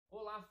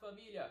Fala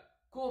família,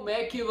 como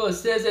é que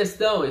vocês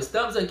estão?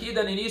 Estamos aqui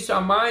dando início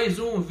a mais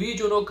um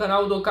vídeo no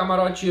canal do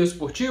Camarote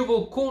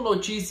Esportivo com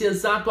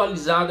notícias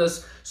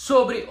atualizadas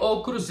sobre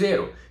o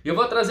Cruzeiro. Eu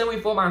vou trazer uma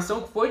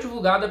informação que foi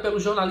divulgada pelo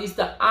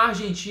jornalista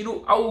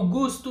argentino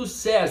Augusto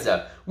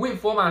César, uma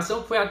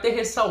informação que foi até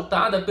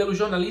ressaltada pelo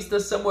jornalista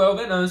Samuel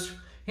Venâncio.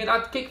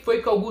 Renato, o que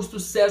foi que Augusto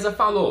César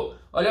falou?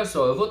 Olha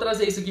só, eu vou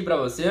trazer isso aqui para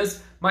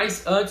vocês,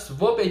 mas antes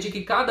vou pedir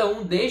que cada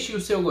um deixe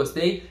o seu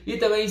gostei e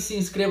também se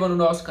inscreva no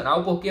nosso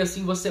canal, porque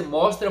assim você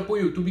mostra para o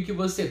YouTube que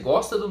você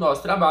gosta do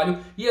nosso trabalho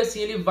e assim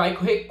ele vai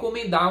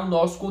recomendar o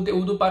nosso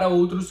conteúdo para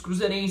outros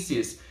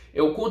cruzeirenses.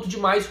 Eu conto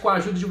demais com a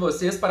ajuda de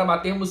vocês para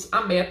batermos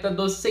a meta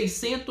dos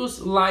 600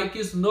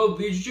 likes no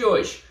vídeo de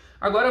hoje.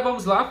 Agora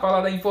vamos lá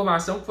falar da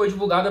informação que foi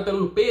divulgada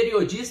pelo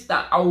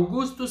periodista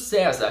Augustin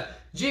César,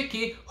 de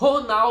que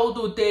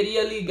Ronaldo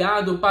teria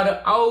ligado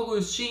para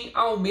Augustin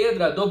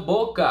Almendra do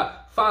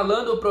Boca,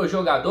 falando para o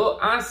jogador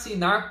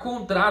assinar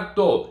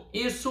contrato.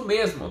 Isso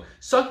mesmo.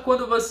 Só que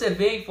quando você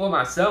vê a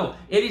informação,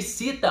 ele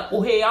cita o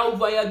Real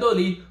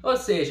Valladoid. Ou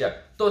seja,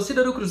 a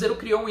torcida do Cruzeiro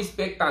criou uma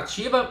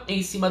expectativa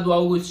em cima do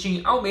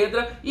Augustin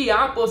Almendra e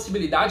há a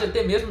possibilidade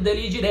até mesmo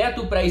dele ir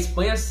direto para a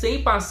Espanha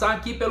sem passar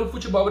aqui pelo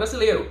futebol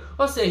brasileiro.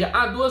 Ou seja,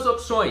 há duas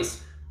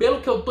opções.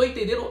 Pelo que eu estou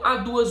entendendo, há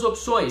duas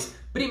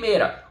opções.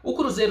 Primeira, o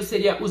Cruzeiro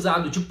seria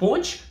usado de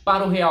ponte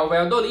para o Real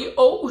Valladoid,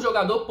 ou o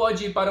jogador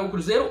pode ir para o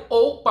Cruzeiro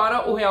ou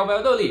para o Real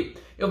Valladoid.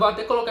 Eu vou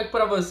até colocar aqui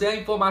para você a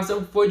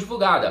informação que foi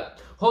divulgada.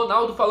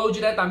 Ronaldo falou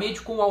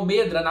diretamente com o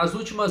Almendra nas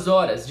últimas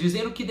horas,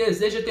 dizendo que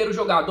deseja ter o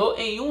jogador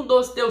em um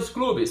dos teus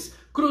clubes,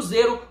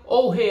 Cruzeiro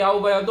ou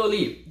Real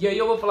Valladoid. E aí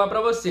eu vou falar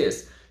para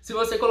vocês, se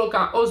você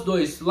colocar os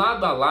dois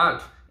lado a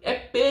lado, é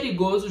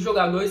perigoso o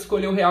jogador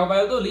escolher o Real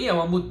Valladoid, é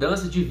uma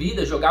mudança de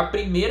vida, jogar a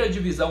primeira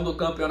divisão do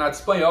Campeonato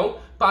Espanhol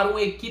para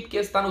uma equipe que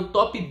está no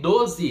top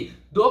 12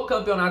 do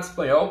Campeonato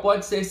Espanhol.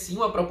 Pode ser sim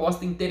uma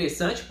proposta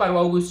interessante para o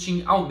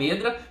Augustin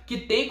Almendra, que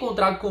tem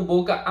contrato com o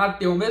Boca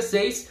até o mês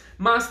 6,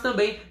 mas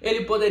também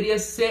ele poderia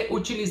ser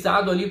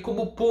utilizado ali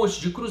como ponte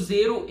de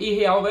Cruzeiro e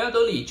Real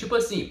Valladoid. Tipo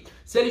assim,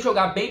 se ele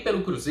jogar bem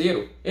pelo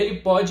Cruzeiro, ele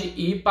pode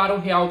ir para o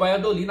Real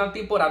Valladoid na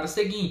temporada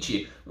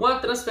seguinte. Uma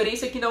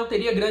transferência que não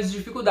teria grandes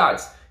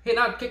dificuldades.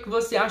 Renato, o que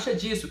você acha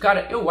disso?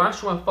 Cara, eu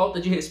acho uma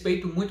falta de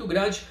respeito muito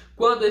grande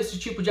quando esse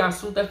tipo de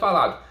assunto é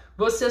falado.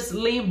 Vocês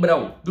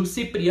lembram do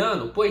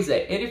Cipriano? Pois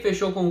é, ele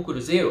fechou com o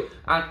Cruzeiro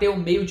até o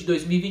meio de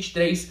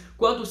 2023,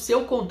 quando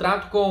seu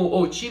contrato com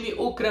o time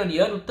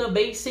ucraniano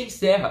também se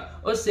encerra.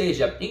 Ou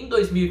seja, em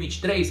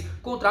 2023,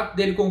 o contrato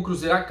dele com o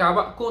Cruzeiro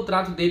acaba, o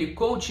contrato dele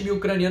com o time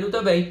ucraniano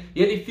também,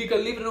 e ele fica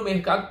livre no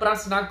mercado para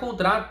assinar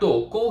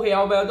contrato com o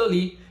Real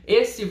Valladoid.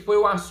 Esse foi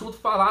o assunto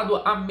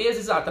falado há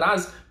meses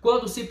atrás,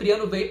 quando o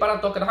Cipriano veio para a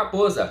Toca da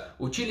Raposa,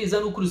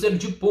 utilizando o Cruzeiro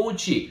de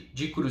ponte,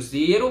 de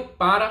Cruzeiro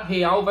para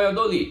Real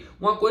Valladoid.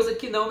 Uma coisa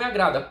que não me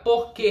agrada.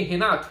 Por quê,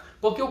 Renato?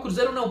 Porque o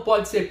Cruzeiro não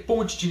pode ser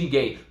ponte de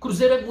ninguém.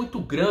 Cruzeiro é muito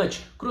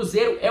grande.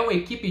 Cruzeiro é uma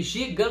equipe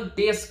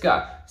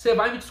gigantesca. Você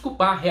vai me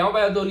desculpar, Real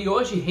Valladoid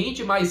hoje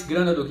rende mais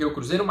grana do que o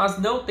Cruzeiro, mas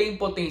não tem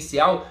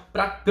potencial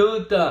para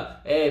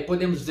tanta,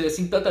 podemos dizer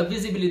assim, tanta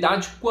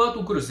visibilidade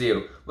quanto o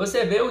Cruzeiro.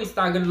 Você vê o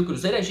Instagram do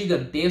Cruzeiro é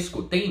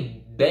gigantesco,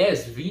 tem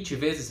 10, 20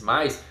 vezes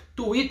mais.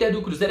 Twitter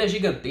do Cruzeiro é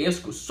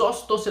gigantesco,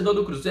 sócio torcedor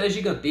do Cruzeiro é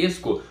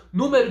gigantesco,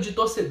 número de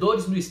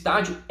torcedores no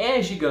estádio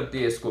é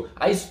gigantesco,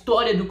 a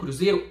história do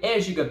Cruzeiro é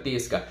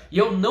gigantesca e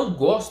eu não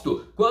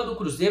gosto quando o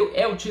Cruzeiro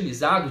é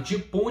utilizado de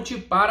ponte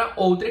para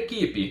outra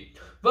equipe.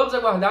 Vamos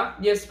aguardar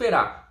e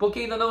esperar,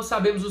 porque ainda não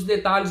sabemos os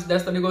detalhes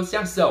desta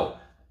negociação.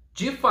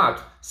 De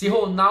fato, se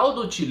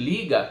Ronaldo te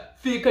liga,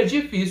 fica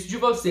difícil de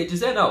você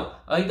dizer não,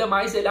 ainda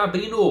mais ele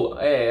abrindo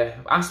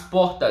as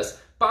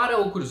portas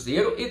para o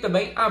Cruzeiro e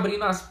também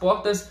abrindo as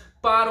portas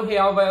para o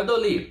Real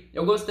Valladoid.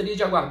 Eu gostaria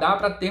de aguardar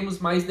para termos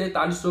mais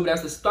detalhes sobre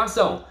essa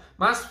situação.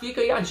 Mas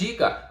fica aí a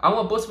dica, há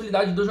uma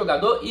possibilidade do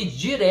jogador ir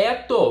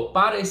direto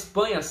para a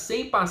Espanha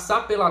sem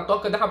passar pela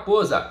Toca da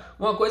Raposa.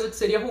 Uma coisa que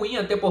seria ruim,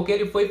 até porque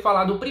ele foi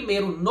falado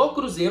primeiro no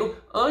Cruzeiro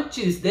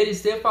antes dele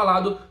ser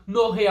falado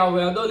no Real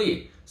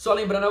Valladoid. Só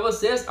lembrando a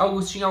vocês,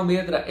 Augustin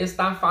Almendra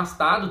está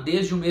afastado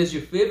desde o mês de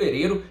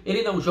fevereiro,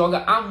 ele não joga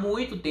há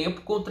muito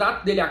tempo, o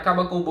contrato dele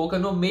acaba com o Boca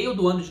no meio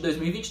do ano de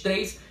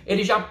 2023,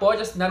 ele já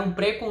pode assinar um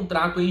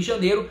pré-contrato em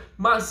janeiro,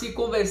 mas se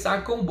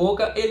conversar com o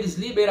Boca, eles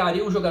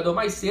liberariam o jogador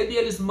mais cedo e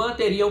eles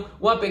manteriam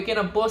uma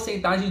pequena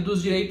porcentagem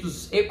dos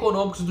direitos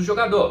econômicos do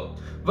jogador.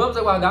 Vamos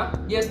aguardar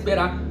e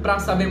esperar para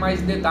saber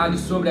mais detalhes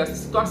sobre essa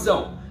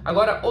situação.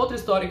 Agora, outra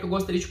história que eu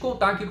gostaria de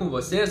contar aqui com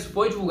vocês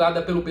foi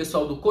divulgada pelo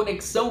pessoal do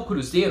Conexão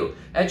Cruzeiro,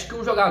 é de que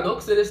um jogador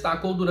que se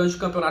destacou durante o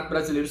Campeonato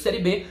Brasileiro Série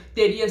B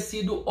teria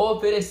sido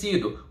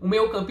oferecido, um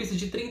meio-campista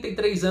de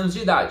 33 anos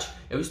de idade.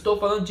 Eu estou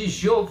falando de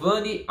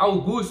Giovanni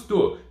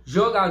Augusto.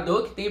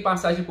 jogador que tem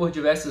passagem por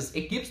diversas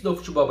equipes do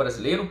futebol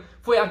brasileiro,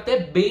 foi até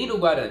bem no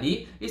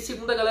Guarani e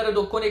segundo a galera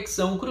do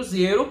Conexão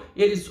Cruzeiro,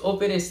 eles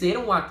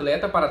ofereceram um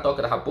atleta para a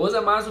Toca da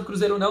Raposa, mas o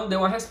Cruzeiro não deu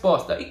uma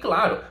resposta. E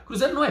claro, o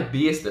Cruzeiro não é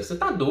besta, você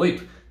tá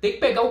doido. Tem que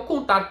pegar o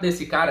contato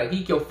desse cara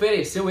aqui que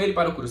ofereceu ele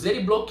para o Cruzeiro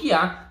e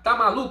bloquear. Tá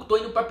maluco? Tô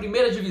indo para a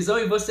primeira divisão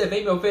e você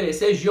vem me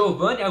oferecer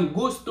Giovanni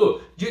Augusto,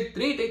 de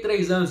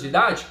 33 anos de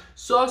idade?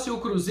 Só se o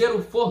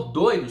Cruzeiro for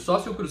doido, só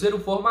se o Cruzeiro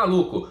for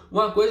maluco.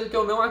 Uma coisa que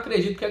eu não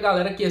acredito que a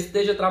galera que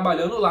esteja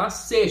trabalhando lá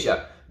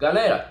seja.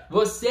 Galera,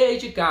 você aí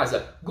de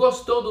casa,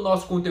 gostou do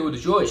nosso conteúdo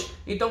de hoje?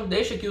 Então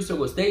deixa aqui o seu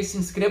gostei, se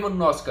inscreva no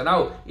nosso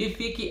canal e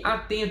fique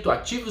atento,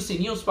 ative os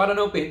sininhos para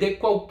não perder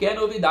qualquer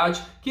novidade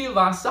que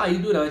vá sair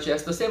durante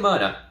esta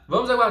semana.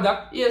 Vamos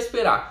aguardar e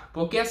esperar,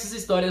 porque essas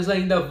histórias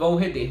ainda vão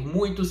render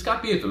muitos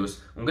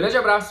capítulos. Um grande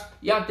abraço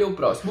e até o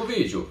próximo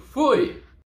vídeo. Fui!